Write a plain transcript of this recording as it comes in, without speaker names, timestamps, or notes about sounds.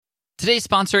Today's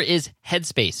sponsor is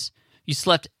Headspace. You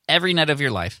slept every night of your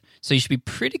life, so you should be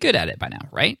pretty good at it by now,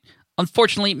 right?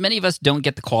 Unfortunately, many of us don't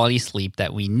get the quality sleep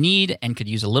that we need and could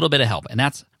use a little bit of help, and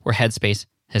that's where Headspace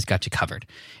has got you covered.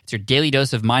 It's your daily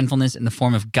dose of mindfulness in the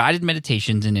form of guided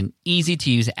meditations in an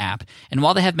easy-to-use app. And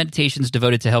while they have meditations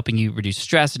devoted to helping you reduce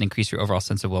stress and increase your overall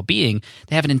sense of well-being,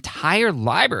 they have an entire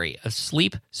library of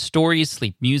sleep stories,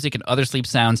 sleep music, and other sleep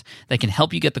sounds that can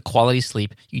help you get the quality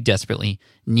sleep you desperately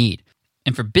need.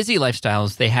 And for busy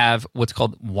lifestyles, they have what's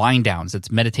called wind downs.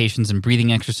 It's meditations and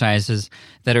breathing exercises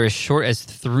that are as short as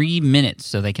 3 minutes,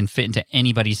 so they can fit into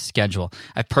anybody's schedule.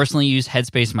 I've personally used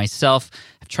Headspace myself.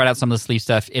 I've tried out some of the sleep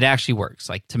stuff. It actually works.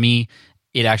 Like, to me,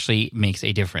 it actually makes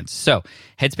a difference. So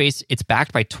Headspace, it's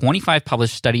backed by 25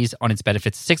 published studies on its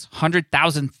benefits,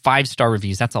 600,000 five-star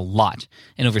reviews. That's a lot.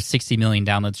 And over 60 million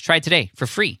downloads. Try it today for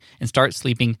free and start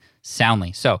sleeping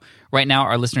soundly. So right now,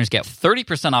 our listeners get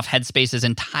 30% off Headspace's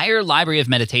entire library of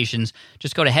meditations.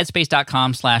 Just go to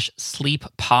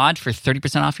headspace.com/sleeppod for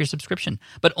 30% off your subscription,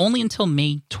 but only until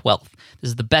May 12th.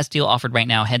 This is the best deal offered right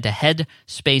now. Head to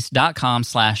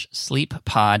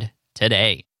headspace.com/sleeppod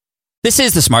today. This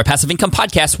is the Smart Passive Income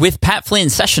Podcast with Pat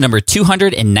Flynn, session number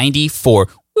 294.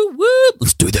 Woo woo!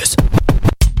 Let's do this.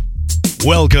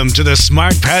 Welcome to the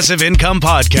Smart Passive Income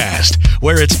Podcast,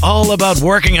 where it's all about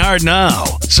working hard now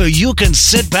so you can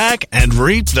sit back and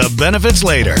reap the benefits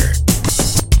later.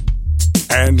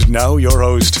 And now your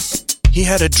host. He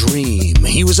had a dream.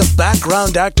 He was a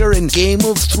background actor in Game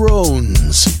of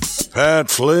Thrones.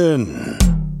 Pat Flynn.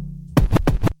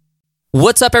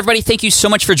 What's up, everybody? Thank you so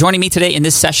much for joining me today in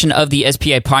this session of the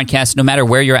SPI podcast. No matter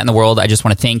where you're at in the world, I just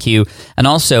want to thank you and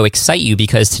also excite you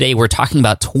because today we're talking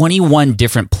about 21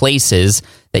 different places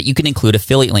that you can include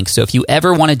affiliate links. So if you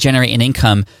ever want to generate an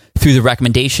income through the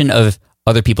recommendation of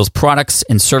other people's products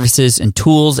and services and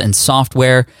tools and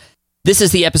software, this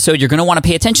is the episode you're going to want to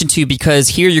pay attention to because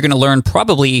here you're going to learn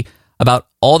probably about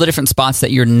all the different spots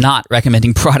that you're not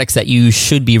recommending products that you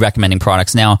should be recommending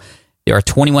products. Now, there are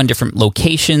 21 different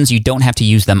locations. You don't have to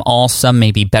use them all. Some may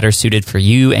be better suited for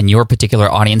you and your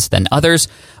particular audience than others.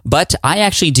 But I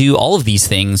actually do all of these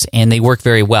things, and they work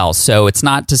very well. So it's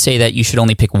not to say that you should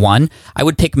only pick one. I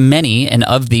would pick many, and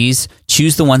of these,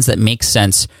 choose the ones that make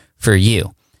sense for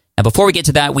you. Now, before we get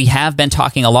to that, we have been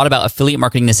talking a lot about affiliate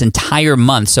marketing this entire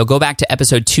month. So go back to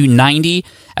episode 290,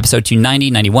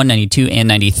 91, 92, and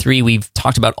 93. We've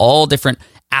talked about all different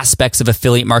aspects of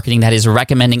affiliate marketing, that is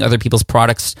recommending other people's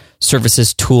products,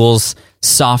 services, tools,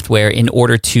 software in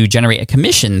order to generate a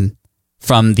commission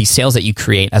from the sales that you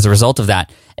create as a result of that.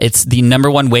 It's the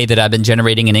number one way that I've been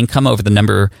generating an income over the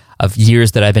number of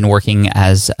years that I've been working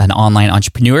as an online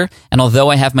entrepreneur. And although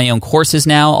I have my own courses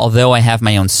now, although I have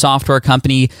my own software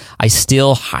company, I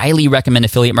still highly recommend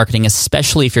affiliate marketing,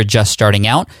 especially if you're just starting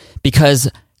out, because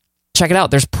check it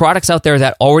out. There's products out there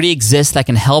that already exist that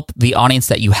can help the audience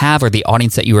that you have or the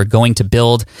audience that you are going to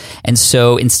build. And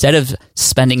so instead of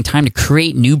spending time to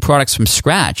create new products from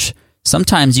scratch,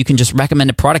 sometimes you can just recommend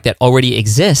a product that already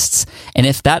exists. And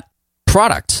if that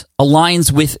product aligns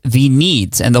with the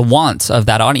needs and the wants of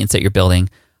that audience that you're building,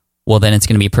 well, then it's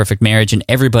going to be a perfect marriage and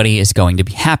everybody is going to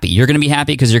be happy. You're going to be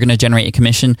happy because you're going to generate a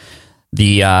commission.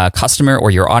 The customer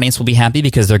or your audience will be happy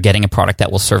because they're getting a product that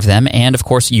will serve them. And of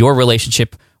course, your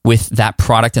relationship with that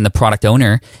product and the product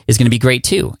owner is going to be great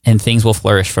too, and things will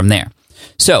flourish from there.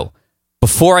 So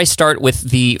before I start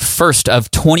with the first of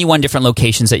 21 different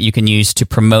locations that you can use to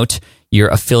promote your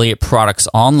affiliate products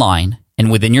online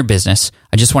and within your business,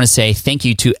 I just want to say thank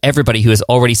you to everybody who has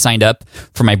already signed up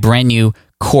for my brand new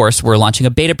course. We're launching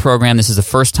a beta program. This is the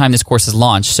first time this course is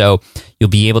launched, so you'll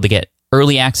be able to get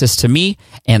early access to me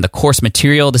and the course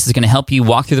material. This is going to help you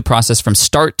walk through the process from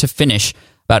start to finish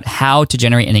about how to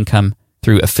generate an income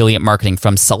through affiliate marketing,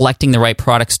 from selecting the right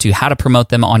products to how to promote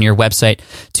them on your website,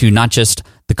 to not just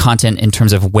the content in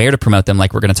terms of where to promote them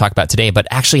like we're going to talk about today, but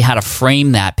actually how to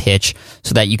frame that pitch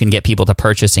so that you can get people to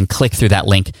purchase and click through that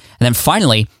link. And then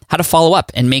finally, how to follow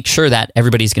up and make sure that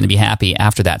everybody's going to be happy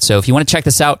after that. So if you want to check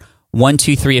this out,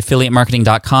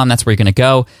 123affiliatemarketing.com, that's where you're going to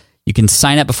go. You can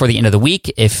sign up before the end of the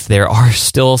week if there are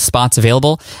still spots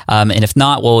available. And if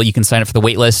not, well, you can sign up for the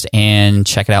wait list and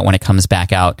check it out when it comes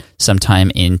back out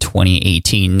sometime in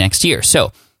 2018 next year.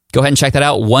 So go ahead and check that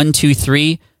out,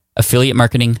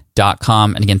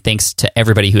 123affiliatemarketing.com. And again, thanks to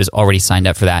everybody who has already signed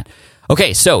up for that.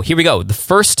 Okay, so here we go. The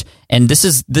first, and this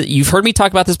is, you've heard me talk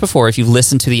about this before if you've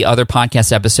listened to the other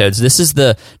podcast episodes. This is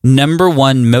the number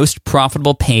one most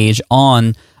profitable page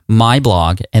on my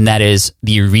blog, and that is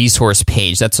the resource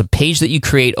page. That's a page that you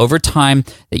create over time,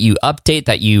 that you update,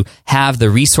 that you have the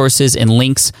resources and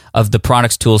links of the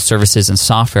products, tools, services, and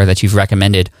software that you've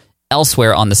recommended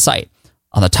elsewhere on the site.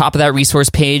 On the top of that resource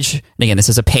page, and again, this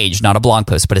is a page, not a blog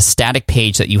post, but a static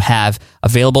page that you have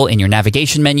available in your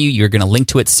navigation menu. You're going to link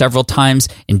to it several times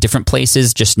in different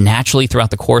places, just naturally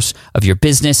throughout the course of your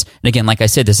business. And again, like I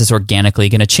said, this is organically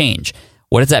going to change.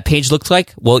 What does that page look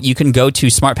like? Well, you can go to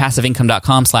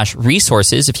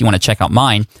smartpassiveincome.com/resources if you want to check out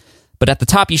mine. But at the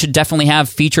top, you should definitely have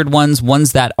featured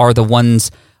ones that are the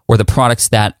ones or the products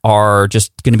that are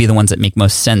just going to be the ones that make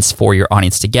most sense for your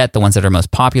audience to get, the ones that are most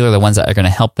popular, the ones that are going to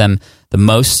help them the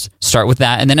most. Start with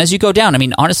that. And then as you go down, I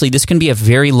mean, honestly, this can be a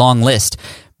very long list.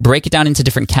 Break it down into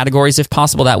different categories if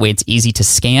possible. That way it's easy to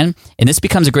scan. And this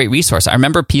becomes a great resource. I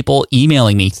remember people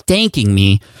emailing me, thanking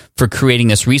me for creating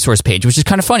this resource page, which is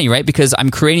kind of funny, right? Because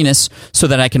I'm creating this so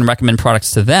that I can recommend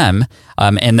products to them.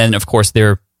 And then, of course,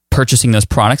 they're purchasing those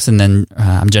products, and then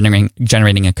I'm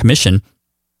generating a commission.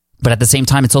 But at the same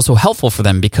time, it's also helpful for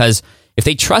them because if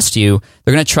they trust you,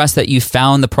 they're going to trust that you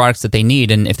found the products that they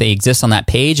need. And if they exist on that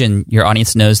page and your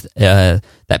audience knows that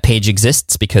page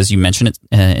exists because you mentioned it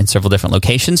in several different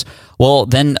locations, well,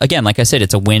 then again, like I said,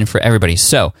 it's a win for everybody.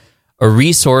 So a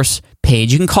resource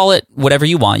page, you can call it whatever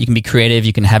you want. You can be creative.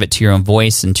 You can have it to your own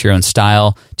voice and to your own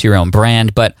style, to your own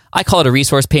brand. But I call it a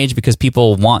resource page because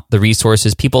people want the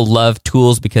resources. People love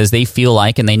tools because they feel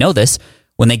like, and they know this,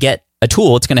 when they get a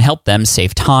tool, it's going to help them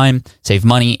save time, save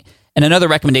money. And another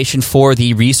recommendation for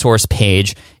the resource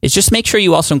page is just make sure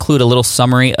you also include a little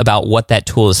summary about what that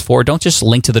tool is for. Don't just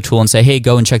link to the tool and say, hey,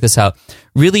 go and check this out.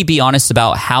 Really be honest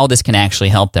about how this can actually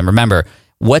help them. Remember,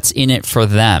 what's in it for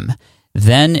them?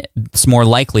 Then it's more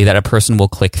likely that a person will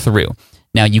click through.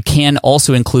 Now, you can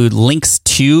also include links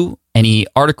to any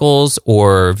articles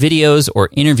or videos or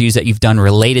interviews that you've done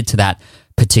related to that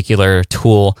particular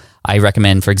tool. I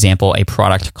recommend, for example, a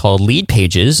product called Lead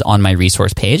Pages on my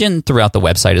resource page and throughout the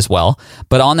website as well.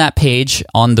 But on that page,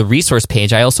 on the resource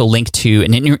page, I also link to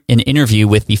an interview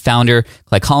with the founder,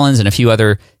 Clay Collins, and a few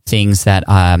other things that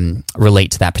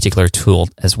relate to that particular tool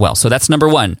as well. So that's number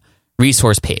one,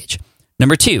 resource page.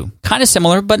 Number two, kind of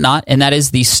similar, but not, and that is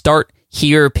the Start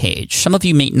Here page. Some of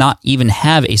you may not even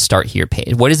have a Start Here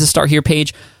page. What is the Start Here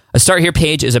page? A Start Here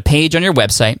page is a page on your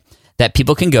website that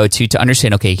people can go to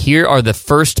understand, okay, here are the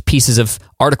first pieces of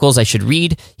articles I should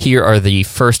read. Here are the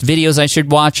first videos I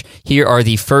should watch. Here are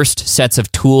the first sets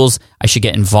of tools I should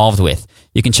get involved with.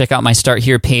 You can check out my Start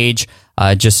Here page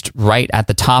just right at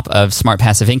the top of Smart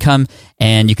Passive Income,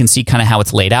 and you can see kind of how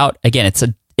it's laid out. Again,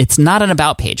 it's not an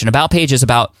About page. An About page is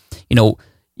about,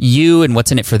 you and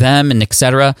what's in it for them and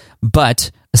etc. But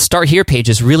a Start Here page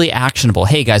is really actionable.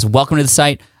 Hey guys, welcome to the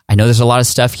site. I know there's a lot of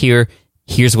stuff here.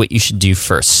 Here's what you should do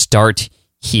first. Start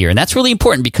here. And that's really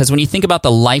important because when you think about the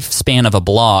lifespan of a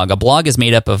blog is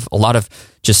made up of a lot of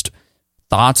just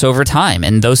thoughts over time.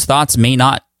 And those thoughts may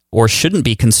not or shouldn't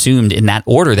be consumed in that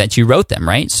order that you wrote them,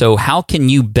 right? So how can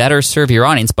you better serve your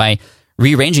audience by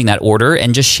rearranging that order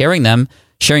and just sharing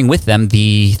with them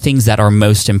the things that are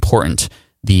most important?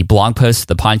 The blog posts,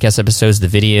 the podcast episodes, the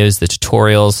videos, the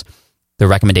tutorials, the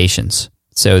recommendations.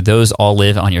 So those all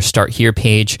live on your Start Here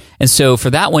page. And so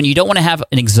for that one, you don't want to have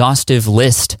an exhaustive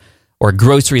list or a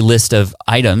grocery list of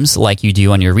items like you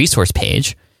do on your resource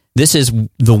page. This is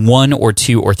the one or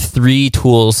two or three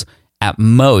tools at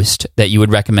most that you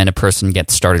would recommend a person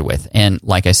get started with. And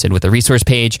like I said, with the resource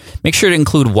page, make sure to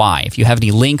include why. If you have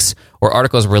any links or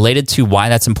articles related to why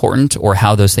that's important or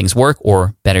how those things work,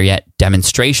 or better yet,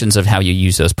 demonstrations of how you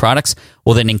use those products,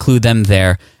 well, then include them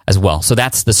there as well. So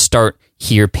that's the Start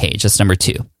Here page. That's number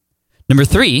two. Number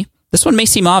three, this one may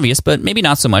seem obvious, but maybe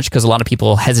not so much because a lot of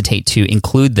people hesitate to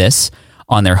include this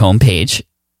on their homepage.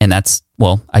 And that's,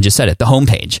 well, I just said it, the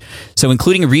homepage. So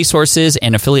including resources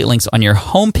and affiliate links on your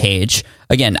homepage,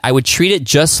 again, I would treat it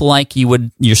just like you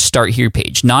would your Start Here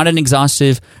page. Not an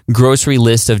exhaustive grocery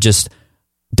list of just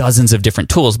dozens of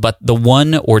different tools, but the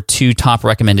one or two top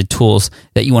recommended tools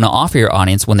that you want to offer your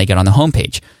audience when they get on the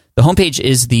homepage. The homepage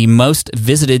is the most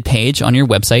visited page on your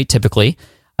website, typically.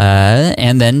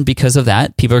 And then because of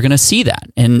that, people are going to see that.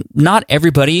 And not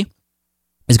everybody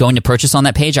is going to purchase on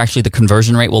that page. Actually, the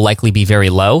conversion rate will likely be very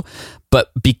low.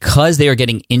 But because they are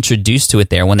getting introduced to it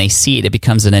there, when they see it, it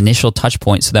becomes an initial touch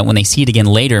point so that when they see it again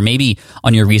later, maybe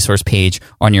on your resource page,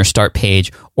 or on your Start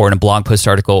page, or in a blog post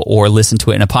article, or listen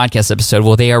to it in a podcast episode,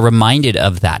 well, they are reminded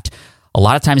of that. A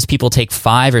lot of times people take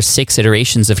 5 or 6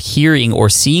 iterations of hearing or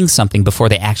seeing something before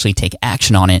they actually take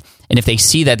action on it. And if they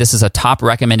see that this is a top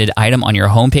recommended item on your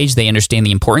homepage, they understand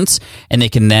the importance, and they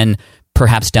can then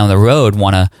perhaps down the road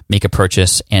want to make a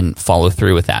purchase and follow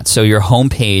through with that. So your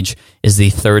homepage is the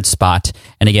third spot.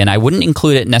 And again, I wouldn't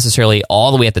include it necessarily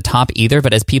all the way at the top either,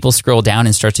 but as people scroll down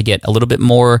and start to get a little bit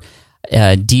more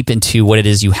deep into what it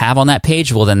is you have on that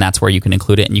page, well, then that's where you can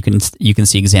include it. And you can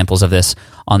see examples of this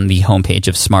on the homepage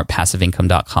of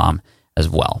smartpassiveincome.com as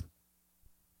well.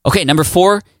 Okay, number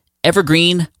 4,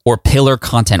 evergreen or pillar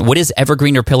content. What is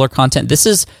evergreen or pillar content? This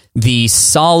is the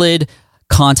solid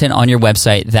content on your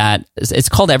website that it's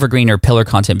called evergreen or pillar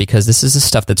content because this is the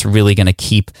stuff that's really going to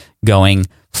keep going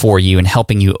for you and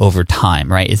helping you over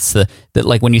time, right? It's the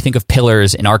like when you think of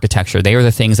pillars in architecture, they are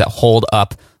the things that hold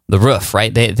up the roof,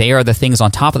 right? They are the things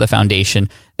on top of the foundation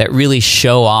that really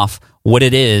show off what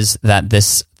it is that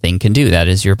this thing can do. That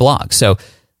is your blog. So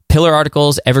pillar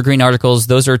articles, evergreen articles,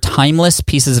 those are timeless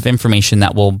pieces of information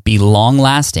that will be long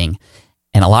lasting.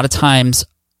 And a lot of times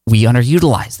we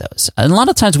underutilize those. And a lot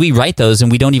of times we write those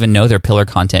and we don't even know they're pillar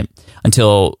content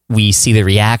until we see the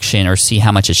reaction or see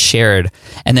how much is shared.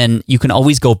 And then you can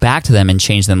always go back to them and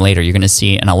change them later. You're going to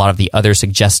see in a lot of the other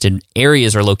suggested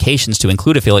areas or locations to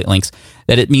include affiliate links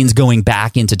that it means going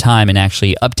back into time and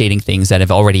actually updating things that have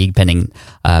already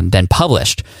been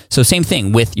published. So same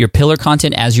thing with your pillar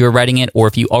content as you're writing it, or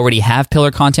if you already have pillar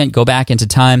content, go back into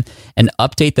time and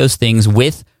update those things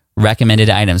with recommended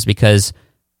items, because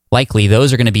likely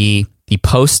those are going to be the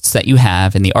posts that you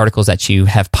have and the articles that you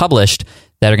have published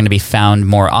that are going to be found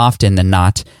more often than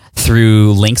not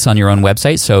through links on your own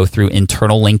website. So through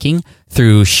internal linking,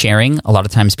 through sharing. A lot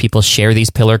of times people share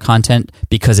these pillar content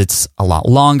because it's a lot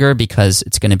longer, because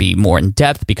it's going to be more in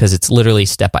depth, because it's literally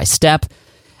step by step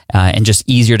and just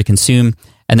easier to consume.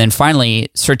 And then finally,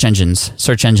 search engines.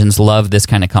 Search engines love this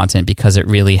kind of content because it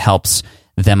really helps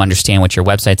them understand what your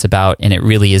website's about, and it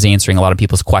really is answering a lot of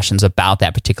people's questions about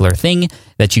that particular thing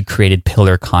that you created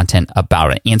pillar content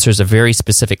about. It answers a very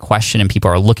specific question, and people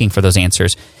are looking for those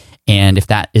answers. And if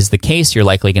that is the case, you're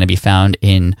likely going to be found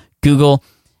in Google.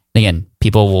 Again,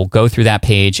 people will go through that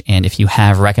page, and if you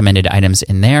have recommended items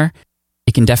in there,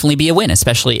 it can definitely be a win,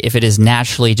 especially if it is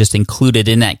naturally just included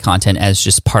in that content as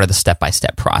just part of the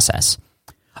step-by-step process.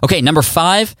 Okay, number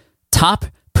 5, top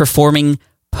performing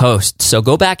posts. So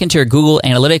go back into your Google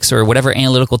Analytics or whatever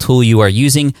analytical tool you are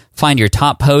using, find your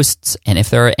top posts, and if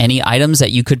there are any items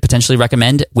that you could potentially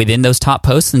recommend within those top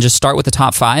posts, then just start with the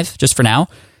top 5 just for now.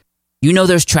 You know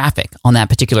there's traffic on that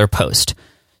particular post.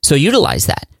 So utilize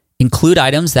that. Include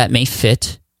items that may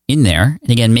fit in there. And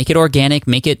again, make it organic,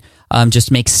 make it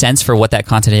just make sense for what that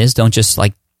content is. Don't just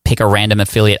like pick a random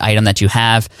affiliate item that you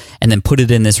have and then put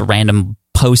it in this random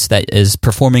post that is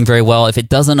performing very well. If it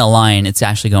doesn't align, it's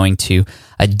actually going to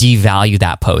devalue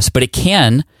that post. But it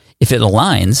can, if it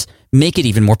aligns, make it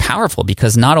even more powerful,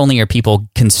 because not only are people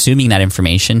consuming that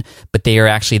information, but they are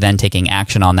actually then taking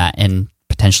action on that and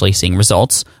potentially seeing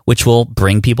results, which will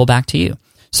bring people back to you.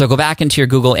 So go back into your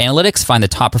Google Analytics, find the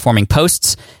top performing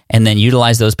posts, and then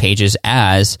utilize those pages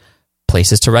as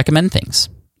places to recommend things.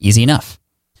 Easy enough.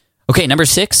 Okay, number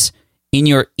 6, in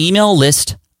your email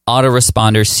list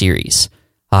autoresponder series.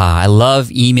 I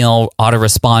love email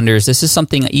autoresponders. This is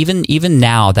something even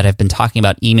now that I've been talking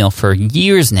about email for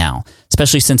years now,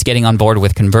 especially since getting on board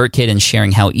with ConvertKit and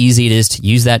sharing how easy it is to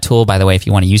use that tool. By the way, if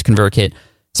you want to use ConvertKit,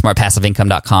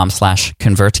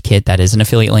 smartpassiveincome.com/ConvertKit. That is an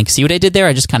affiliate link. See what I did there?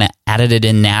 I just kind of added it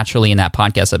in naturally in that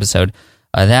podcast episode.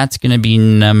 That's going to be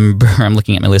I'm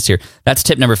looking at my list here. That's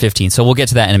tip number 15. So we'll get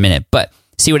to that in a minute. But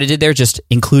see what I did there? Just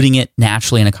including it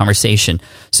naturally in a conversation.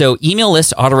 So email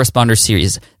list autoresponder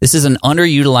series. This is an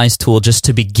underutilized tool just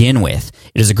to begin with.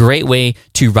 It is a great way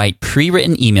to write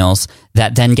pre-written emails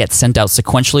that then get sent out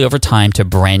sequentially over time to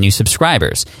brand new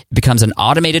subscribers. It becomes an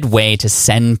automated way to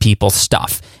send people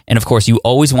stuff. And of course, you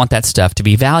always want that stuff to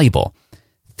be valuable.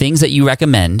 Things that you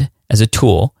recommend as a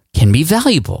tool can be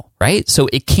valuable, right? So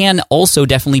it can also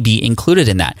definitely be included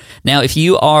in that. Now, if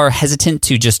you are hesitant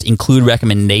to just include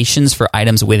recommendations for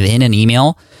items within an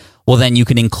email, well, then you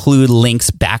can include links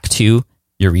back to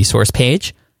your resource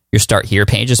page, your Start Here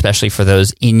page, especially for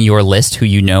those in your list who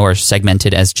you know are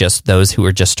segmented as just those who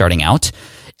are just starting out.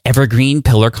 Evergreen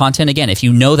pillar content. Again, if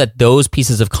you know that those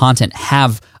pieces of content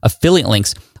have affiliate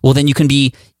links, well, then you can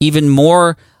be even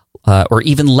more or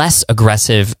even less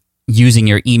aggressive using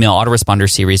your email autoresponder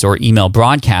series or email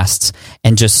broadcasts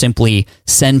and just simply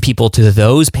send people to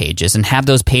those pages and have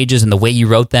those pages and the way you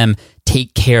wrote them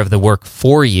take care of the work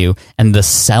for you and the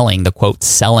selling, the quote,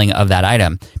 selling of that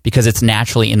item, because it's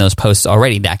naturally in those posts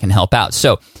already. That can help out.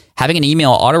 So having an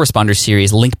email autoresponder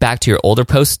series link back to your older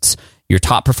posts, your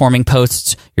top performing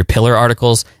posts, your pillar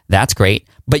articles, that's great.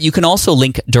 But you can also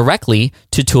link directly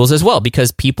to tools as well,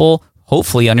 because people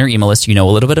hopefully on your email list, you know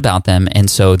a little bit about them, and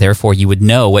so therefore you would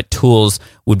know what tools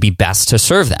would be best to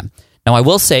serve them. Now, I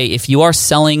will say, if you are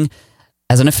selling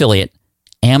as an affiliate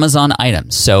Amazon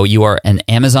items, so you are an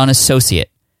Amazon associate,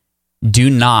 do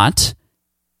not,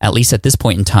 at least at this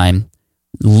point in time,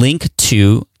 link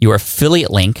to your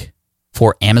affiliate link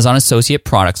for Amazon Associate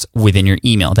products within your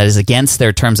email. That is against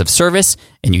their terms of service,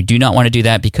 and you do not want to do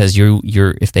that because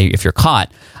if you're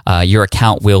caught, your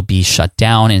account will be shut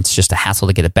down, and it's just a hassle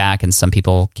to get it back, and some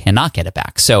people cannot get it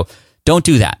back. So don't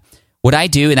do that. What I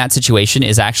do in that situation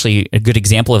is actually a good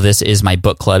example of this is my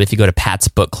book club. If you go to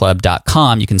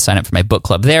patsbookclub.com, you can sign up for my book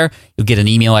club there. You'll get an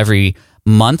email every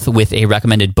month with a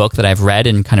recommended book that I've read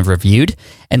and kind of reviewed.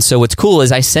 And so what's cool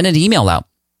is I send an email out,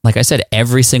 like I said,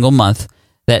 every single month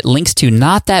that links to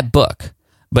not that book,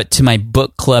 but to my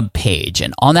book club page.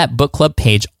 And on that book club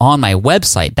page on my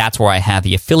website, that's where I have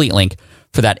the affiliate link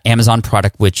for that Amazon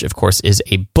product, which of course is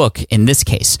a book in this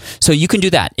case. So you can do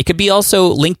that. It could be also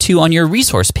linked to on your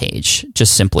resource page,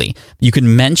 just simply. You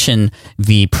can mention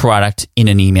the product in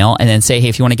an email and then say, hey,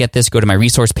 if you want to get this, go to my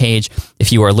resource page.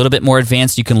 If you are a little bit more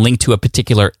advanced, you can link to a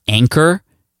particular anchor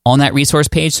on that resource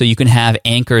page. So you can have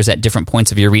anchors at different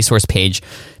points of your resource page,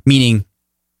 meaning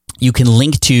you can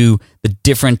link to the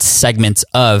different segments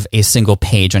of a single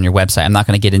page on your website. I'm not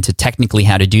going to get into technically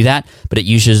how to do that, but it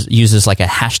uses like a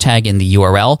hashtag in the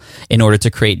URL in order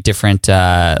to create different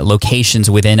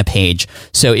locations within a page.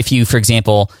 So if you, for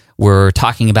example, were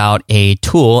talking about a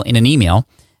tool in an email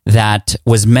that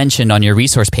was mentioned on your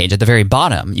resource page at the very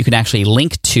bottom, you can actually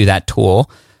link to that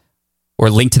tool or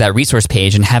link to that resource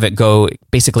page and have it go,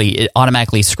 basically it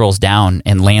automatically scrolls down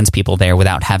and lands people there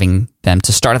without having them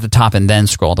to start at the top and then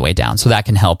scroll all the way down. So that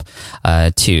can help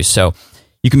too. So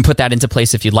you can put that into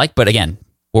place if you'd like. But again,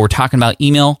 what we're talking about,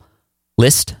 email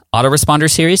list autoresponder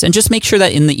series, and just make sure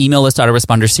that in the email list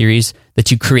autoresponder series that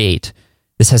you create,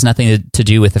 this has nothing to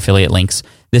do with affiliate links.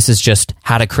 This is just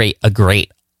how to create a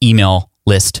great email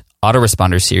list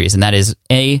autoresponder series. And that is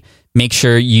A, make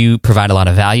sure you provide a lot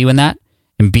of value in that.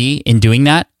 And B, in doing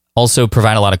that, also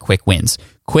provide a lot of quick wins.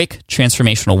 Quick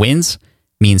transformational wins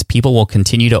means people will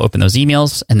continue to open those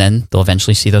emails and then they'll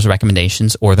eventually see those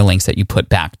recommendations or the links that you put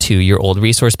back to your old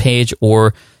resource page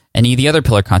or any of the other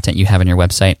pillar content you have on your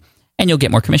website, and you'll get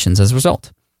more commissions as a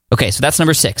result. Okay, so that's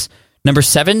number 6. Number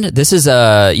 7, this is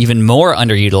a even more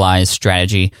underutilized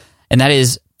strategy, and that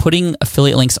is putting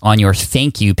affiliate links on your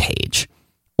thank you page.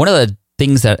 One of the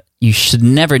things that you should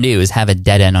never do is have a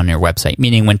dead end on your website,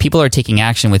 meaning when people are taking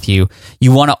action with you,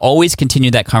 you want to always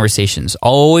continue that conversations,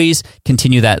 always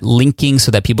continue that linking so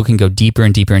that people can go deeper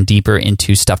and deeper and deeper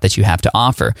into stuff that you have to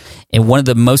offer. And one of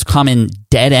the most common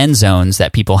dead end zones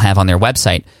that people have on their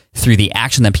website through the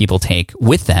action that people take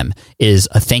with them is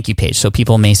a thank you page. So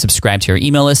people may subscribe to your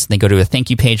email list and they go to a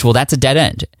thank you page. Well, that's a dead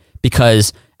end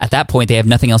because at that point, they have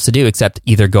nothing else to do except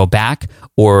either go back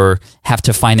or have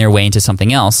to find their way into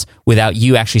something else without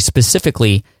you actually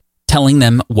specifically telling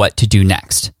them what to do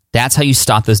next. That's how you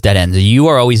stop those dead ends. You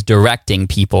are always directing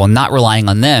people and not relying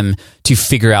on them to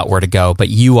figure out where to go, but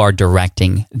you are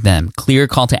directing them. Clear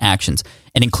call to actions.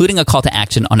 And including a call to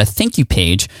action on a thank you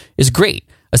page is great,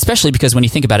 especially because when you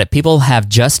think about it, people have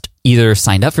just either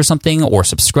signed up for something or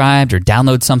subscribed or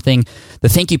downloaded something. The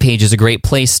thank you page is a great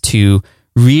place to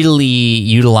really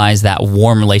utilize that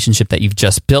warm relationship that you've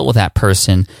just built with that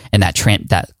person and that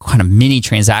kind of mini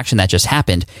transaction that just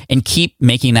happened, and keep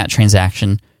making that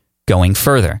transaction going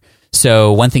further.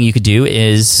 So one thing you could do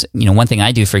is, one thing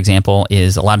I do, for example,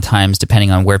 is a lot of times,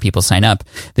 depending on where people sign up,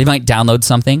 they might download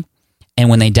something. And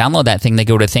when they download that thing, they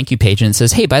go to a thank you page and it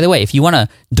says, hey, by the way, if you want to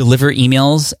deliver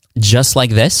emails just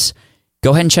like this,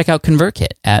 go ahead and check out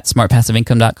ConvertKit at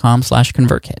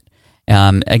smartpassiveincome.com/ConvertKit.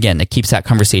 Again, it keeps that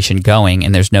conversation going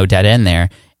and there's no dead end there,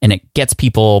 and it gets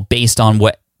people based on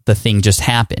what the thing just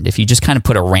happened. If you just kind of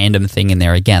put a random thing in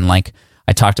there, again, like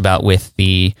I talked about with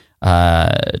the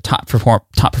top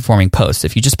performing posts,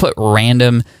 if you just put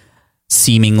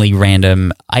seemingly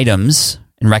random items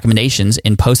and recommendations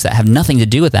in posts that have nothing to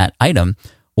do with that item,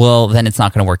 well, then it's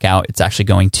not going to work out. It's actually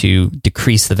going to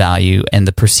decrease the value and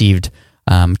the perceived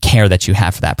care that you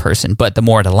have for that person. But the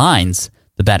more it aligns,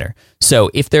 the better.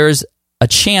 So if there's a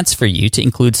chance for you to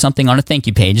include something on a thank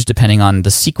you page, depending on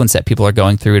the sequence that people are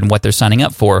going through and what they're signing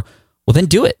up for, well, then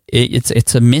do it.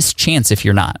 It's a missed chance if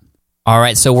you're not. All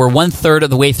right, so we're 1/3 of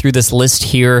the way through this list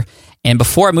here. And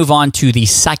before I move on to the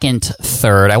second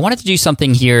third, I wanted to do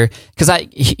something here because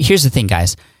here's the thing,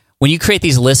 guys. When you create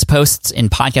these list posts in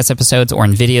podcast episodes or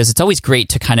in videos, it's always great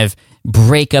to kind of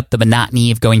break up the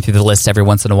monotony of going through the list every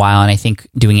once in a while. And I think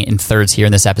doing it in thirds here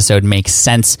in this episode makes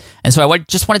sense. And so I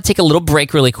just want to take a little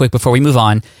break really quick before we move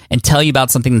on and tell you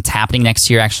about something that's happening next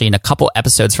year. Actually, in a couple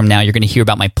episodes from now, you're going to hear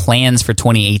about my plans for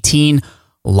 2018.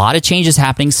 A lot of changes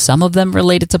happening, some of them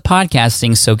related to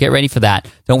podcasting. So get ready for that.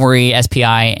 Don't worry,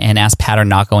 SPI and Ask Pat are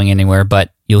not going anywhere,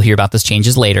 but you'll hear about those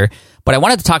changes later. But I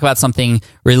wanted to talk about something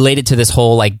related to this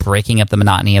whole like breaking up the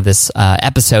monotony of this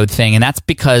episode thing. And that's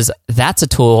because that's a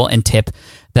tool and tip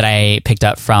that I picked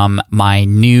up from my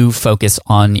new focus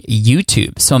on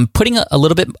YouTube. So I'm putting a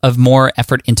little bit of more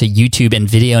effort into YouTube and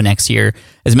video next year.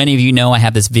 As many of you know, I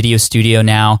have this video studio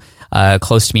now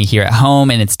close to me here at home,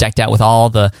 and it's decked out with all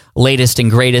the latest and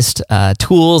greatest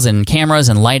tools and cameras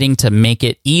and lighting to make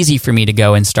it easy for me to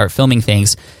go and start filming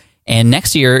things. And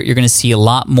next year, you're going to see a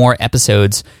lot more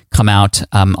episodes come out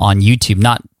on YouTube,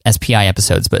 not SPI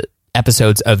episodes, but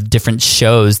episodes of different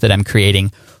shows that I'm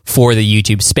creating for the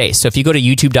YouTube space. So if you go to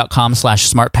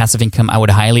youtube.com/smartpassiveincome, I would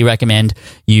highly recommend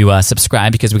you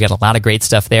subscribe because we got a lot of great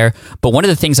stuff there. But one of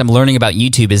the things I'm learning about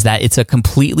YouTube is that it's a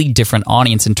completely different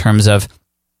audience in terms of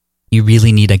you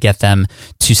really need to get them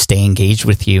to stay engaged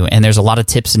with you. And there's a lot of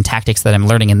tips and tactics that I'm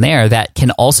learning in there that can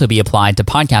also be applied to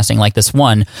podcasting, like this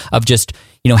one of just,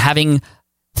 having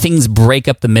things break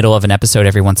up the middle of an episode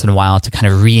every once in a while to kind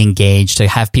of re-engage, to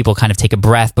have people kind of take a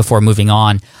breath before moving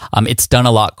on. It's done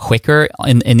a lot quicker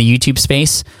in the YouTube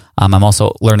space. I'm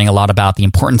also learning a lot about the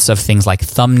importance of things like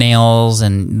thumbnails,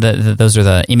 and those are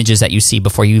the images that you see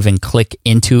before you even click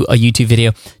into a YouTube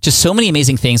video. Just so many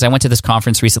amazing things. I went to this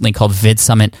conference recently called Vid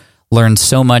Summit, learned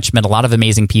so much, met a lot of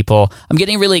amazing people. I'm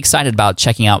getting really excited about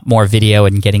checking out more video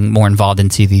and getting more involved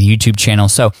into the YouTube channel.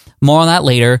 So more on that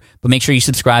later, but make sure you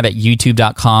subscribe at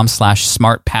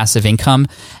youtube.com/smartpassiveincome.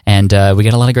 And we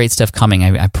got a lot of great stuff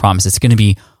coming. I promise it's going to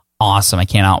be awesome. I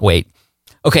cannot wait.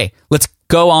 Okay, let's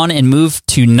go on and move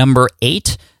to number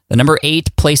 8. The number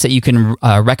 8 place that you can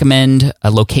recommend,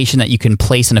 a location that you can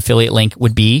place an affiliate link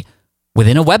would be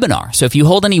within a webinar. So if you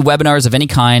hold any webinars of any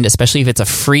kind, especially if it's a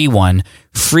free one,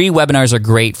 free webinars are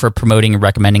great for promoting and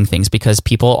recommending things because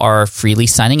people are freely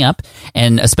signing up.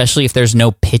 And especially if there's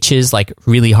no pitches, like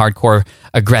really hardcore,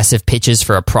 aggressive pitches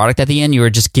for a product at the end, you are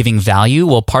just giving value.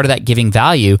 Well, part of that giving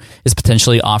value is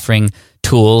potentially offering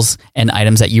tools and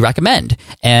items that you recommend.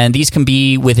 And these can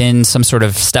be within some sort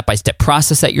of step-by-step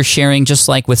process that you're sharing, just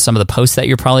like with some of the posts that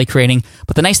you're probably creating.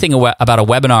 But the nice thing about a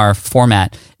webinar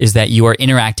format is that you are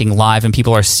interacting live and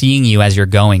people are seeing you as you're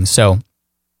going. So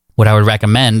what I would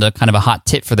recommend, kind of a hot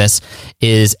tip for this,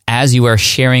 is as you are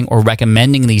sharing or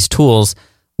recommending these tools,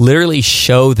 literally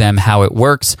show them how it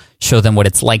works, show them what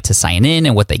it's like to sign in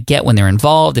and what they get when they're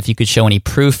involved. If you could show any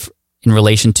proof in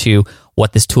relation to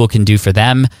what this tool can do for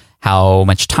them, how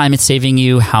much time it's saving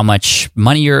you, how much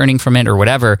money you're earning from it, or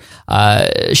whatever,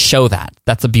 show that.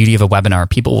 That's the beauty of a webinar.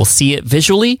 People will see it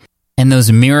visually, and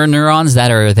those mirror neurons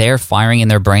that are there firing in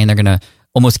their brain, they're going to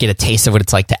almost get a taste of what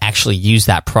it's like to actually use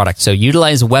that product. So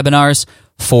utilize webinars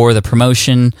for the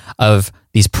promotion of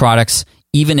these products,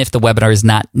 even if the webinar is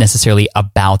not necessarily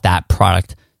about that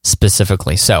product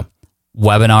specifically. So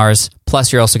webinars,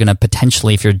 plus you're also going to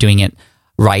potentially, if you're doing it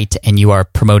right and you are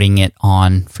promoting it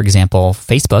on, for example,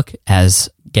 Facebook as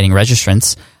getting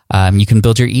registrants, you can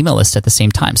build your email list at the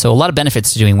same time. So a lot of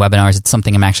benefits to doing webinars. It's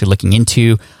something I'm actually looking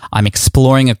into. I'm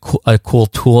exploring a cool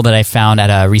tool that I found at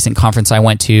a recent conference I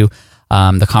went to.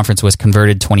 The conference was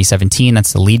Converted 2017.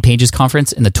 That's the Lead Pages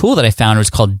conference. And the tool that I found was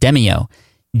called Demio,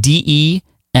 Demio.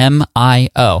 I'm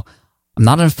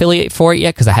not an affiliate for it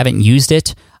yet because I haven't used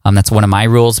it. That's one of my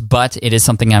rules, but it is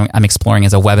something I'm exploring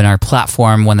as a webinar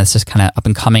platform, one that's just kind of up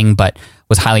and coming, but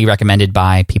was highly recommended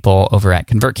by people over at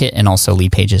ConvertKit and also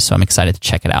Lead Pages, so I'm excited to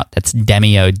check it out. That's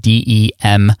Demio,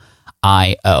 Demio.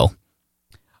 All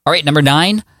right, number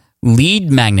 9,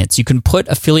 lead magnets. You can put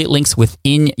affiliate links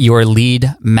within your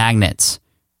lead magnets.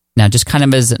 Now, just kind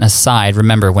of as an aside,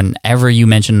 remember, whenever you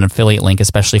mention an affiliate link,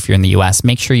 especially if you're in the US,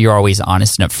 make sure you're always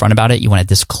honest and upfront about it. You want to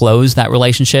disclose that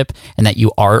relationship and that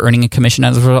you are earning a commission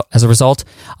as a result.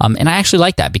 And I actually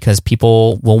like that because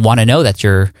people will want to know that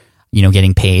you're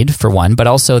getting paid, for one, but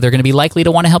also they're going to be likely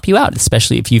to want to help you out,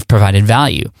 especially if you've provided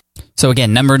value. So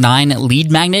again, number 9,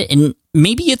 lead magnet, and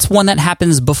maybe it's one that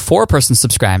happens before a person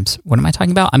subscribes. What am I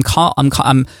talking about? I'm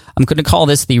going to call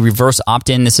this the reverse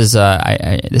opt-in. This is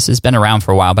this has been around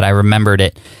for a while, but I remembered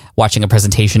it watching a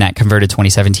presentation at Converted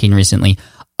 2017 recently.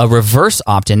 A reverse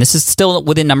opt-in. This is still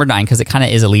within number 9 because it kind of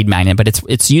is a lead magnet, but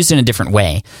it's used in a different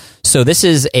way. So this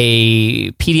is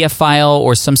a PDF file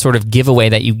or some sort of giveaway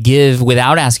that you give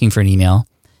without asking for an email.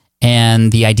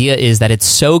 And the idea is that it's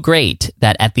so great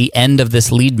that at the end of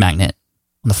this lead magnet,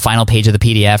 on the final page of the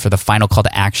PDF or the final call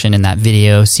to action in that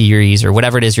video series or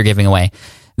whatever it is you're giving away,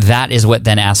 that is what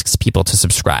then asks people to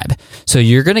subscribe. So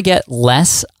you're going to get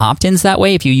less opt-ins that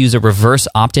way if you use a reverse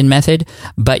opt-in method,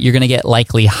 but you're going to get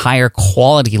likely higher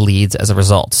quality leads as a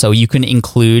result. So you can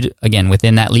include, again,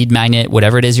 within that lead magnet,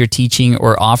 whatever it is you're teaching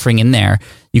or offering in there,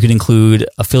 you can include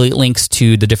affiliate links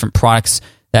to the different products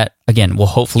that, again, will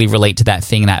hopefully relate to that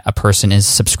thing that a person is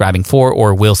subscribing for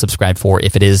or will subscribe for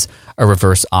if it is a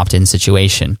reverse opt-in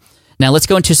situation. Now, let's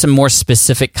go into some more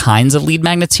specific kinds of lead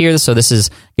magnets here. So this is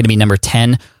going to be number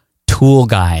 10, tool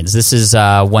guides. This is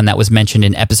one that was mentioned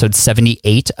in episode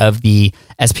 78 of the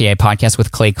SPI podcast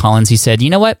with Clay Collins. He said, you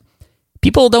know what?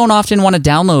 People don't often want to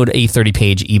download a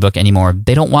 30-page ebook anymore.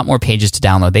 They don't want more pages to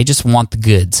download. They just want the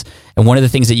goods. And one of the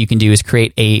things that you can do is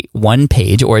create a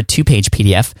 1-page or a 2-page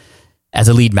PDF as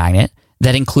a lead magnet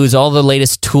that includes all the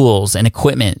latest tools and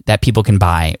equipment that people can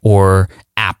buy, or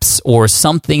apps, or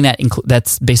something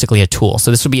that's basically a tool. So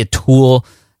this would be a tool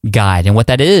guide. And what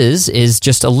that is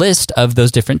just a list of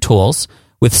those different tools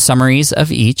with summaries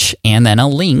of each, and then a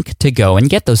link to go and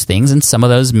get those things. And some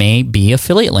of those may be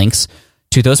affiliate links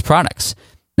to those products.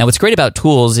 Now, what's great about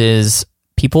tools is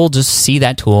people just see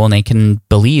that tool and they can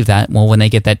believe that, well, when they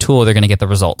get that tool, they're going to get the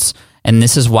results. And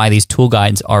this is why these tool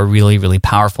guides are really, really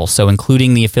powerful. So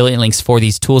including the affiliate links for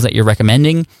these tools that you're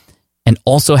recommending, and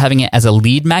also having it as a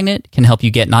lead magnet, can help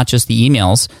you get not just the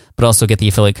emails, but also get the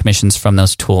affiliate commissions from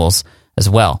those tools as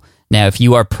well. Now, if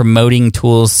you are promoting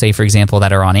tools, say, for example,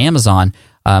 that are on Amazon,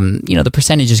 the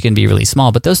percentage is going to be really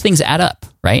small, but those things add up,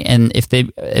 right? And if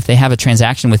they have a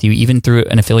transaction with you, even through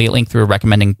an affiliate link through a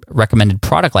recommended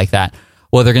product like that,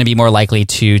 well, they're going to be more likely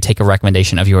to take a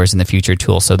recommendation of yours in the future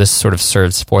tool. So this sort of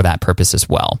serves for that purpose as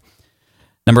well.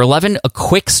 Number 11, a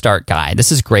quick start guide.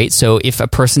 This is great. So if a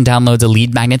person downloads a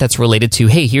lead magnet that's related to,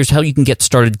 hey, here's how you can get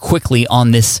started quickly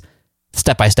on this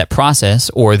step-by-step process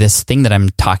or this thing that I'm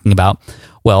talking about,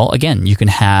 well, again, you can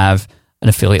have an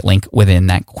affiliate link within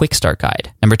that quick start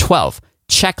guide. Number 12,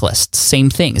 checklists. Same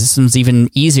thing. This one's even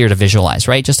easier to visualize,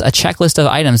 right? Just a checklist of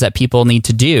items that people need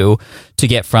to do to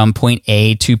get from point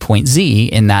A to point Z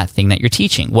in that thing that you're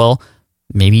teaching. Well,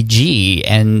 maybe G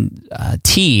and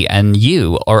T and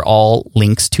U are all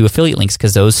links to affiliate links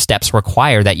because those steps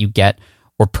require that you get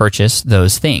or purchase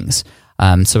those things.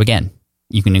 So again,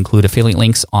 you can include affiliate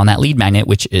links on that lead magnet,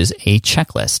 which is a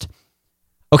checklist.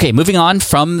 Okay, moving on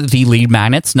from the lead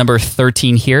magnets, number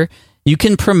 13 here, you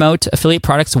can promote affiliate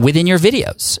products within your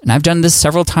videos. And I've done this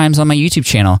several times on my YouTube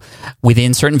channel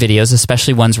within certain videos,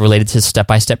 especially ones related to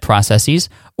step-by-step processes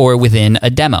or within a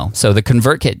demo. So the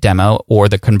ConvertKit demo or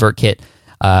the ConvertKit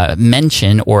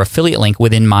mention or affiliate link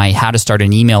within my How to Start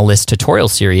an Email List tutorial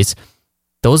series,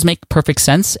 those make perfect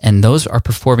sense and those are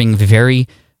performing very,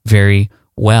 very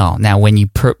well. Now, when you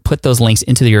put those links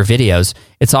into your videos,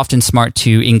 it's often smart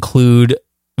to include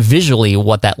visually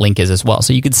what that link is as well.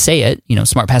 So you could say it,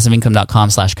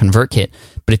 smartpassiveincome.com/ConvertKit,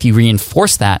 but if you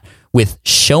reinforce that with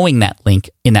showing that link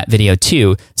in that video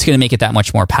too, it's going to make it that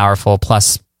much more powerful.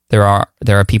 Plus, there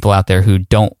are people out there who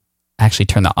don't actually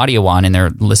turn the audio on and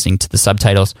they're listening to the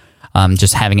subtitles.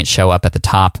 Just having it show up at the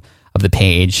top of the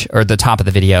page or the top of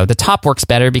the video. The top works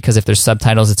better because if there's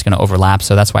subtitles, it's going to overlap.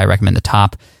 So that's why I recommend the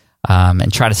top.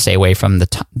 And try to stay away from the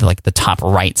top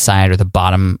right side or the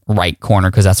bottom right corner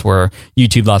because that's where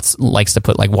YouTube likes to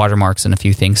put like watermarks and a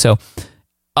few things. So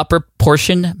upper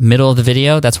portion, middle of the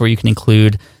video, that's where you can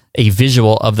include a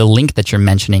visual of the link that you're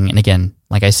mentioning. And again,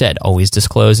 like I said, always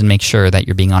disclose and make sure that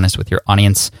you're being honest with your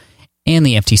audience and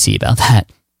the FTC about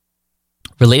that.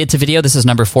 Related to video, this is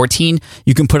number 14.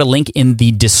 You can put a link in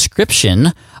the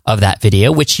description of that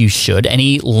video, which you should.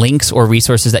 Any links or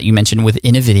resources that you mention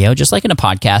within a video, just like in a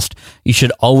podcast, you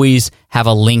should always have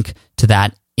a link to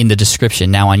that in the description.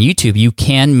 Now on YouTube, you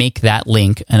can make that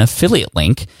link an affiliate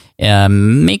link.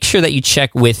 Make sure that you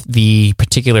check with the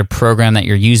particular program that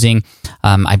you're using.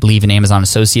 I believe in Amazon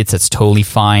Associates, that's totally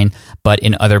fine. But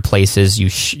in other places,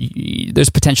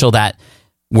 there's potential that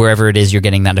wherever it is you're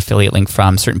getting that affiliate link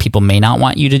from, certain people may not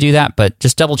want you to do that, but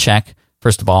just double check,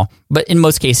 first of all. But in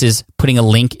most cases, putting a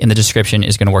link in the description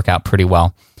is going to work out pretty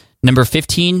well. Number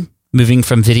 15, moving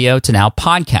from video to now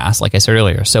podcast, like I said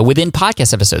earlier. So within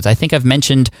podcast episodes, I think I've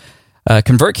mentioned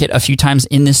ConvertKit a few times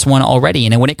in this one already.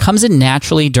 And when it comes in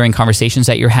naturally during conversations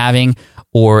that you're having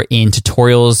or in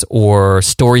tutorials or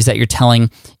stories that you're telling,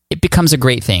 it becomes a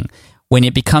great thing. When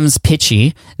it becomes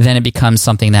pitchy, then it becomes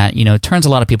something that, turns a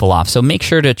lot of people off. So make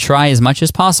sure to try as much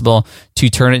as possible to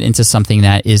turn it into something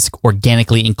that is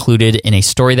organically included in a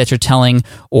story that you're telling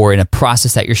or in a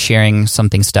process that you're sharing,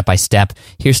 something step by step.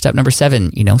 Here's step number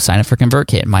 7, sign up for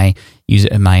ConvertKit. My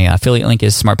affiliate link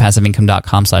is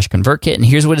smartpassiveincome.com/ConvertKit. And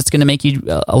here's what it's going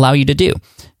to allow you to do,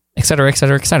 et cetera, et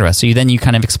cetera, et cetera. So you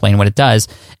kind of explain what it does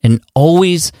and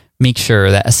always make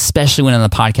sure that, especially when on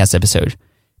the podcast episode,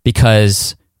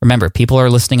 because remember, people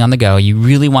are listening on the go. You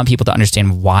really want people to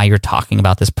understand why you're talking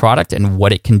about this product and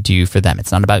what it can do for them.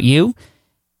 It's not about you.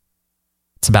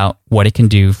 It's about what it can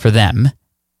do for them.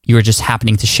 You are just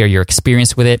happening to share your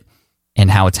experience with it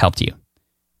and how it's helped you.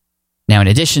 Now, in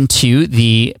addition to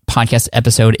the podcast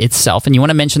episode itself, and you want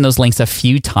to mention those links a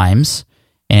few times,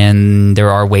 and there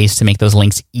are ways to make those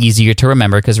links easier to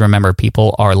remember, because remember,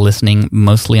 people are listening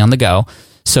mostly on the go.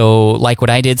 So like what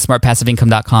I did,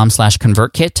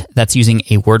 smartpassiveincome.com/ConvertKit, that's using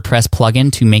a WordPress plugin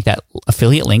to make that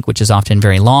affiliate link, which is often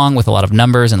very long with a lot of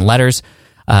numbers and letters,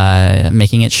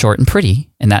 making it short and pretty.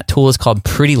 And that tool is called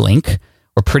Pretty Link,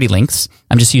 or Pretty Links.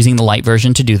 I'm just using the light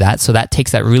version to do that. So that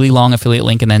takes that really long affiliate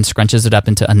link and then scrunches it up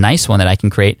into a nice one that I can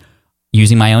create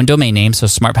using my own domain name. So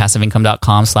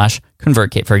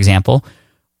smartpassiveincome.com/ConvertKit, for example.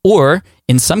 Or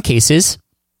in some cases,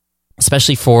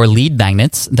 especially for lead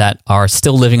magnets that are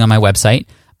still living on my website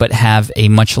but have a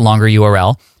much longer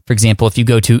URL. For example, if you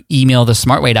go to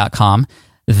emailthesmartway.com,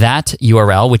 that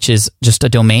URL, which is just a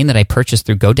domain that I purchased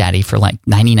through GoDaddy for like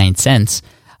 99 cents,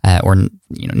 or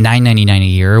 $9.99 a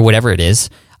year, or whatever it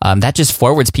is, that just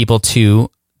forwards people to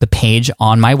the page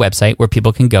on my website where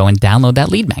people can go and download that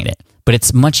lead magnet. But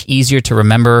it's much easier to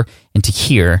remember and to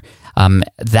hear.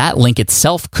 That link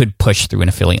itself could push through an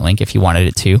affiliate link if you wanted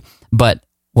it to. But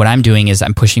what I'm doing is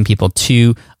I'm pushing people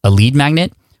to a lead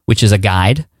magnet, which is a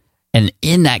guide. And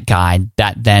in that guide,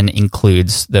 that then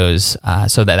includes those,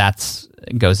 so that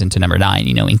goes into number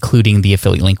 9, including the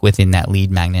affiliate link within that lead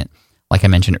magnet, like I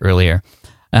mentioned earlier.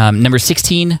 Number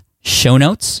 16, show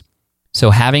notes.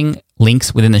 So having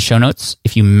links within the show notes,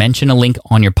 if you mention a link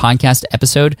on your podcast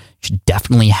episode, you should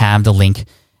definitely have the link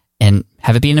and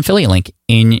have it be an affiliate link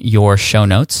in your show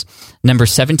notes. Number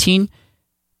 17,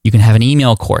 you can have an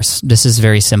email course. This is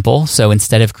very simple. So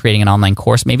instead of creating an online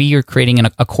course, maybe you're creating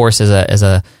a course as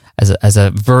a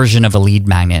version of a lead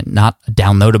magnet, not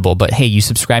downloadable, but hey, you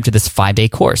subscribe to this 5-day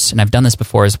course. And I've done this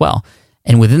before as well.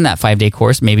 And within that 5-day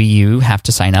course, maybe you have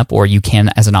to sign up, or you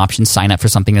can, as an option, sign up for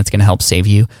something that's going to help save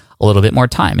you a little bit more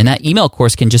time. And that email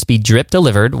course can just be drip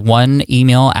delivered, one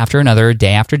email after another,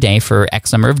 day after day for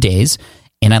X number of days.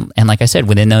 And like I said,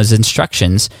 within those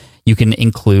instructions, you can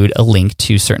include a link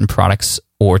to certain products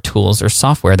or tools or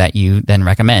software that you then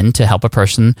recommend to help a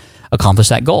person accomplish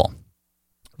that goal.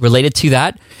 Related to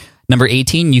that, number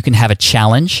 18, you can have a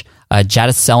challenge.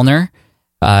 Jada Selner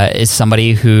is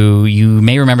somebody who you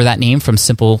may remember that name from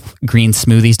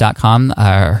simplegreensmoothies.com.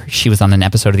 She was on an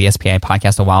episode of the SPI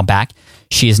podcast a while back.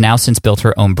 She has now since built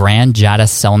her own brand,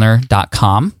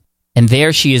 jadaselner.com. And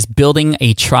there she is building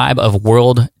a tribe of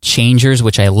world changers,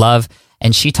 which I love.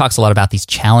 And she talks a lot about these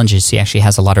challenges. She actually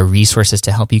has a lot of resources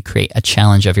to help you create a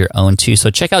challenge of your own too. So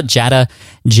check out Jada,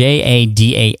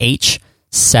 Jadah,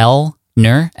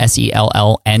 Selner,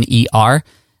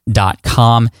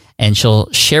 SELLNER.com. And she'll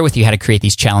share with you how to create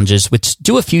these challenges, which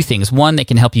do a few things. One, they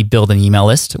can help you build an email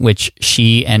list, which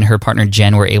she and her partner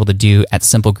Jen were able to do at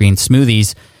Simple Green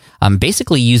Smoothies,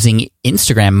 basically using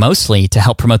Instagram mostly to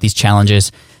help promote these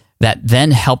challenges that then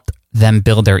helped them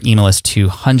build their email list to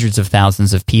hundreds of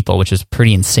thousands of people, which is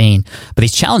pretty insane. But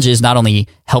these challenges not only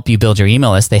help you build your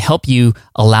email list, they help you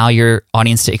allow your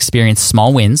audience to experience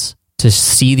small wins, to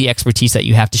see the expertise that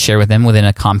you have to share with them within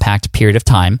a compact period of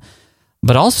time.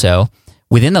 But also,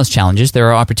 within those challenges, there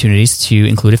are opportunities to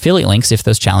include affiliate links if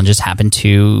those challenges happen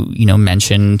to,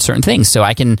 mention certain things. So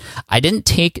I didn't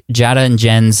take Jada and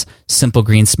Jen's Simple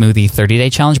Green Smoothie 30-day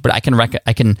challenge, but I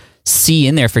can see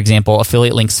in there, for example,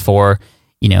 affiliate links for,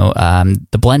 the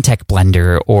Blendtec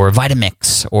blender or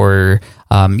Vitamix or,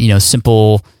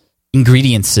 simple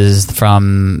ingredients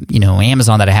from,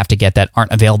 Amazon that I have to get that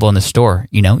aren't available in the store.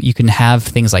 You can have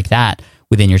things like that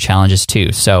within your challenges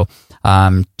too. So,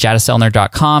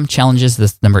 jadaselner.com challenges,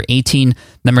 this number 18.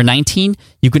 Number 19,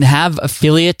 you can have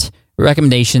affiliate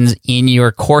recommendations in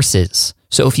your courses.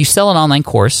 So if you sell an online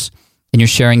course and you're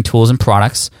sharing tools and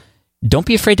products, don't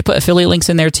be afraid to put affiliate links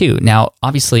in there too. Now,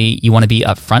 obviously, you want to be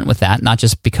upfront with that, not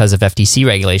just because of FTC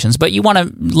regulations, but you want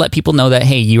to let people know that,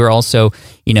 hey, you are also,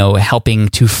 helping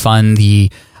to fund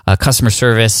the customer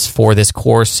service for this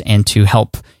course and to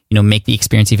help make the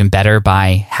experience even better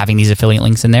by having these affiliate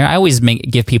links in there. I always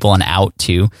give people an out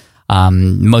too.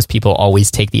 Most people always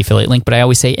take the affiliate link, but I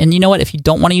always say, and you know what? If you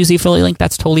don't want to use the affiliate link,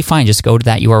 that's totally fine. Just go to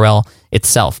that URL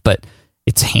itself. But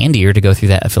it's handier to go through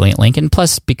that affiliate link. And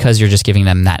plus, because you're just giving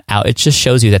them that out, it just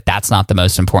shows you that that's not the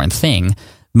most important thing. The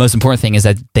most important thing is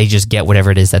that they just get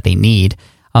whatever it is that they need.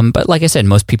 But like I said,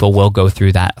 most people will go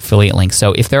through that affiliate link.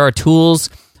 So if there are tools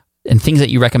and things that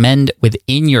you recommend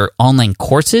within your online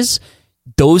courses,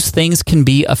 those things can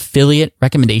be affiliate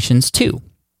recommendations too.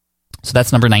 So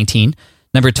that's number 19.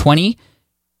 Number 20,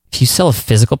 if you sell a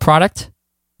physical product,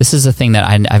 this is a thing that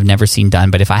I've never seen done,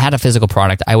 but if I had a physical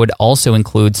product, I would also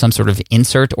include some sort of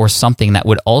insert or something that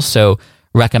would also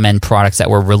recommend products that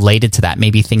were related to that,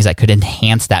 maybe things that could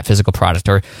enhance that physical product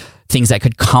or things that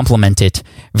could complement it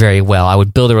very well. I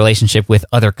would build a relationship with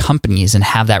other companies and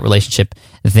have that relationship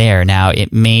there. Now,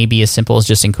 it may be as simple as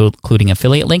just including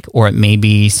affiliate link, or it may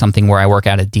be something where I work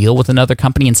out a deal with another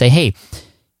company and say, hey,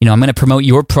 I'm going to promote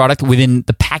your product within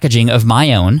the packaging of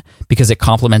my own because it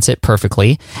complements it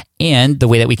perfectly. And the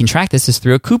way that we can track this is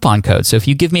through a coupon code. So if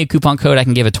you give me a coupon code, I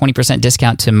can give a 20%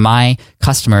 discount to my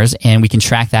customers, and we can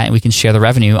track that and we can share the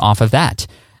revenue off of that.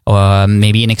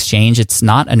 Maybe in exchange, it's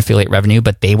not an affiliate revenue,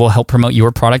 but they will help promote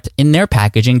your product in their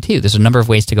packaging too. There's a number of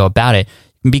ways to go about it.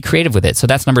 You can be creative with it. So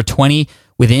that's number 20,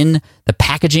 within the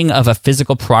packaging of a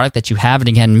physical product that you have. And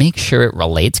again, make sure it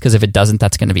relates, because if it doesn't,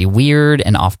 that's going to be weird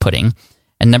and off-putting.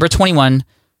 And number 21,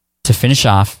 to finish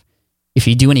off, if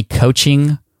you do any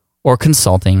coaching or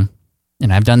consulting,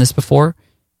 and I've done this before,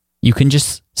 you can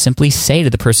just simply say to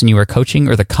the person you are coaching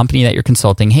or the company that you're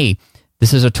consulting, hey,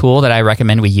 this is a tool that I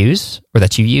recommend we use, or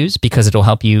that you use, because it'll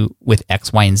help you with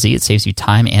X, Y, and Z. It saves you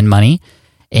time and money.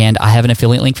 And I have an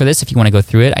affiliate link for this if you want to go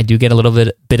through it. I do get a little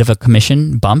bit of a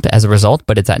commission bump as a result,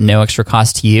 but it's at no extra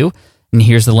cost to you. And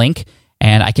here's the link,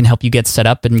 and I can help you get set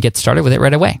up and get started with it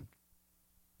right away.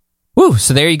 Woo,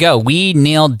 so there you go. We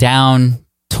nailed down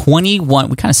 21.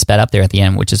 We kind of sped up there at the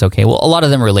end, which is okay. Well, a lot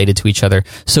of them are related to each other,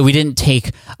 so we didn't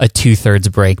take a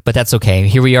 2/3 break, but that's okay.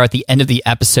 Here we are at the end of the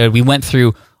episode. We went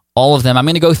through all of them. I'm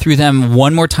going to go through them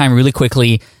one more time really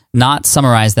quickly, not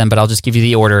summarize them, but I'll just give you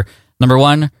the order. Number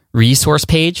 1, resource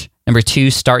page. Number 2,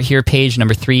 start here page.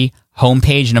 Number 3, home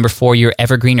page. Number 4, your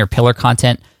evergreen or pillar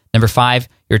content. Number 5,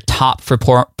 your top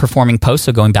performing posts,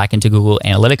 so going back into Google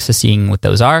Analytics to seeing what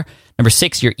those are. Number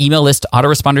 6, your email list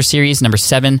autoresponder series. Number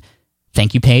 7,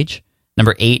 thank you page.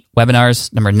 Number 8,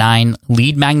 webinars. Number 9,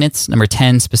 lead magnets. Number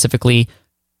 10, specifically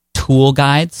tool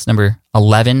guides. Number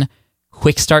 11,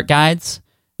 quick start guides.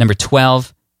 Number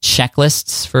 12,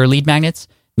 checklists for lead magnets.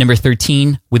 Number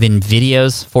 13, within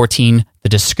videos. 14, the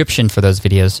description for those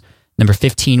videos. Number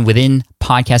 15, within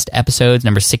podcast episodes.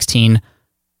 Number 16,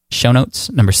 show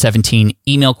notes. Number 17,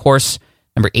 email course.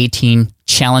 Number 18,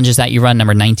 challenges that you run.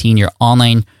 Number 19, your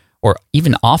online or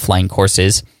even offline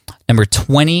courses. Number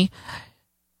 20,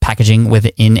 packaging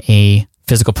within a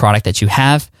physical product that you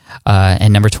have.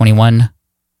 And number 21,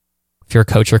 if you're a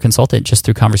coach or consultant, just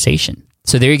through conversation.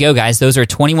 So there you go, guys. Those are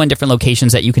 21 different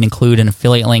locations that you can include an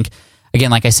affiliate link. Again,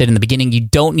 like I said in the beginning, you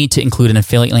don't need to include an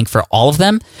affiliate link for all of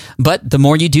them, but the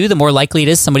more you do, the more likely it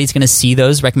is somebody's going to see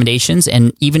those recommendations.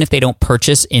 And even if they don't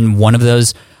purchase in one of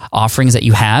those offerings that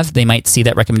you have, they might see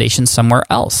that recommendation somewhere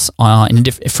else,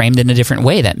 framed in a different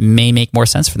way that may make more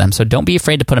sense for them. So don't be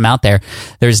afraid to put them out there.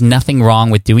 There's nothing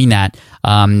wrong with doing that.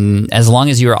 As long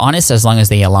as you are honest, as long as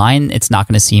they align, it's not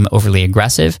going to seem overly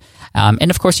aggressive. And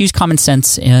of course, use common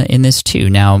sense in this too.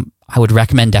 Now, I would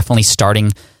recommend definitely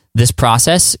starting this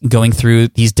process, going through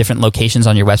these different locations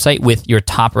on your website with your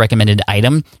top recommended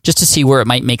item, just to see where it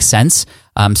might make sense.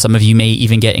 Some of you may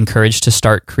even get encouraged to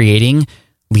start creating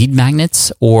lead magnets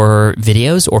or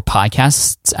videos or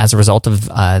podcasts as a result of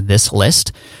this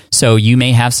list. So you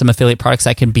may have some affiliate products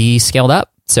that can be scaled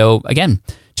up. So again,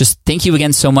 just thank you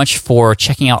again so much for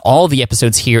checking out all the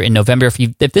episodes here in November. If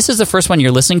this is the first one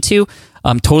you're listening to,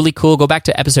 totally cool. Go back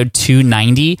to episode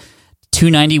 290.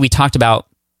 290, we talked about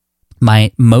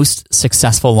my most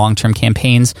successful long-term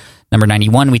campaigns. Number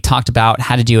 91, we talked about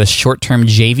how to do a short-term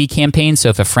JV campaign. So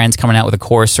if a friend's coming out with a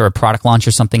course or a product launch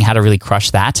or something, how to really crush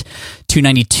that.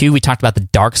 292, we talked about the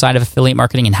dark side of affiliate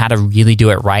marketing and how to really do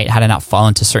it right, how to not fall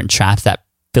into certain traps that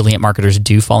affiliate marketers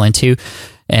do fall into.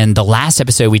 And the last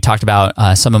episode, we talked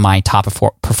about some of my top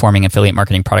performing affiliate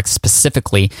marketing products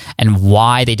specifically and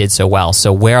why they did so well.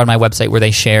 So where on my website were they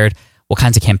shared? What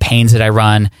kinds of campaigns did I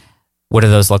run? What do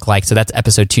those look like? So that's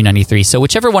episode 293. So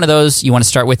whichever one of those you want to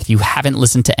start with, if you haven't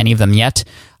listened to any of them yet,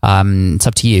 it's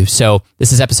up to you. So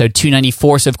this is episode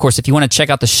 294. So of course, if you want to check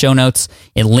out the show notes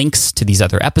and links to these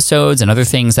other episodes and other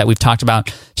things that we've talked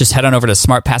about, just head on over to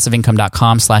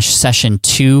smartpassiveincome.com/session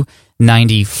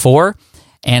 294.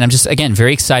 And I'm just, again,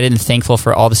 very excited and thankful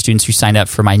for all the students who signed up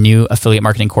for my new affiliate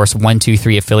marketing course,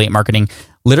 123 Affiliate Marketing.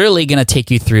 Literally going to take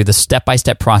you through the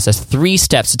step-by-step process, 3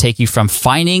 steps to take you from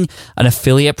finding an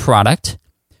affiliate product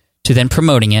to then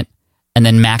promoting it and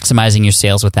then maximizing your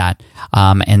sales with that.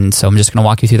 And so I'm just going to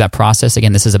walk you through that process.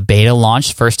 Again, this is a beta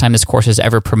launch, first time this course is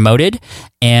ever promoted,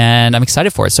 and I'm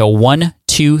excited for it. So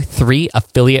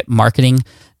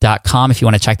 123affiliatemarketing.com if you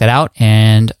want to check that out.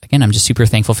 And again, I'm just super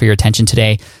thankful for your attention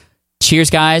today.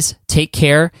 Cheers, guys. Take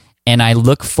care. And I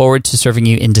look forward to serving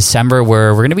you in December,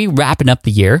 where we're going to be wrapping up the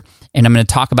year. And I'm going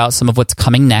to talk about some of what's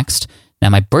coming next. Now,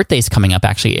 my birthday's coming up.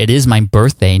 Actually, it is my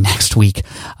birthday next week.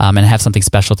 And I have something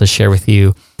special to share with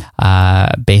you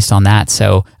based on that.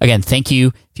 So again, thank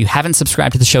you. If you haven't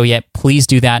subscribed to the show yet, please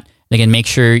do that. again, make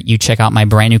sure you check out my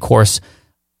brand new course,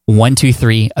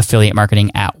 123 Affiliate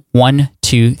Marketing at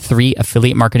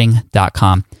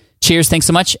 123affiliatemarketing.com. Cheers. Thanks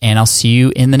so much. And I'll see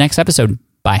you in the next episode.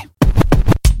 Bye.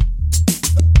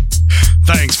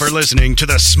 Thanks for listening to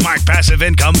the Smart Passive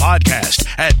Income Podcast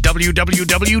at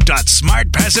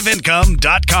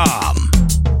www.smartpassiveincome.com.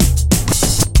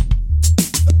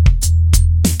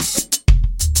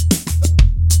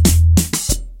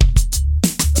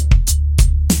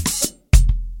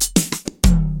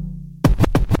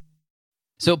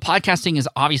 So podcasting is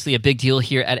obviously a big deal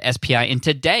here at SPI, and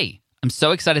today I'm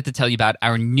so excited to tell you about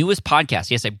our newest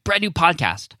podcast. Yes, a brand new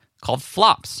podcast called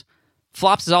Flops.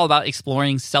 Flops is all about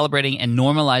exploring, celebrating, and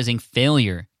normalizing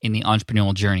failure in the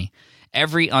entrepreneurial journey.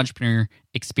 Every entrepreneur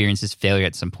experiences failure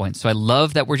at some point, so I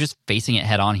love that we're just facing it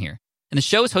head on here. And the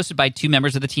show is hosted by two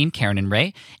members of the team, Karen and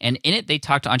Ray, and in it they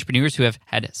talk to entrepreneurs who have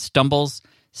had stumbles,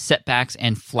 setbacks,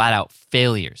 and flat-out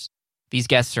failures. These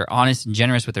guests are honest and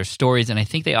generous with their stories, and I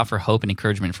think they offer hope and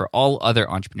encouragement for all other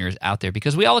entrepreneurs out there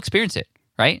because we all experience it,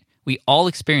 right? We all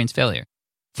experience failure.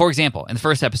 For example, in the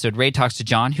first episode, Ray talks to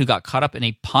John, who got caught up in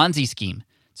a Ponzi scheme.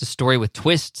 It's a story with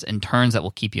twists and turns that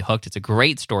will keep you hooked. It's a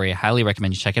great story. I highly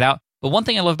recommend you check it out. But one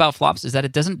thing I love about Flops is that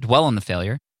it doesn't dwell on the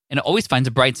failure, and it always finds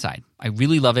a bright side. I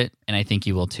really love it, and I think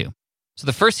you will too. So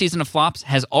the first season of Flops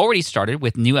has already started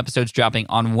with new episodes dropping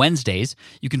on Wednesdays.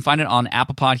 You can find it on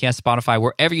Apple Podcasts, Spotify,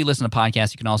 wherever you listen to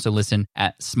podcasts. You can also listen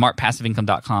at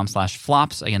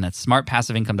smartpassiveincome.com/flops. Again, that's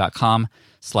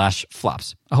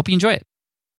smartpassiveincome.com/flops. I hope you enjoy it.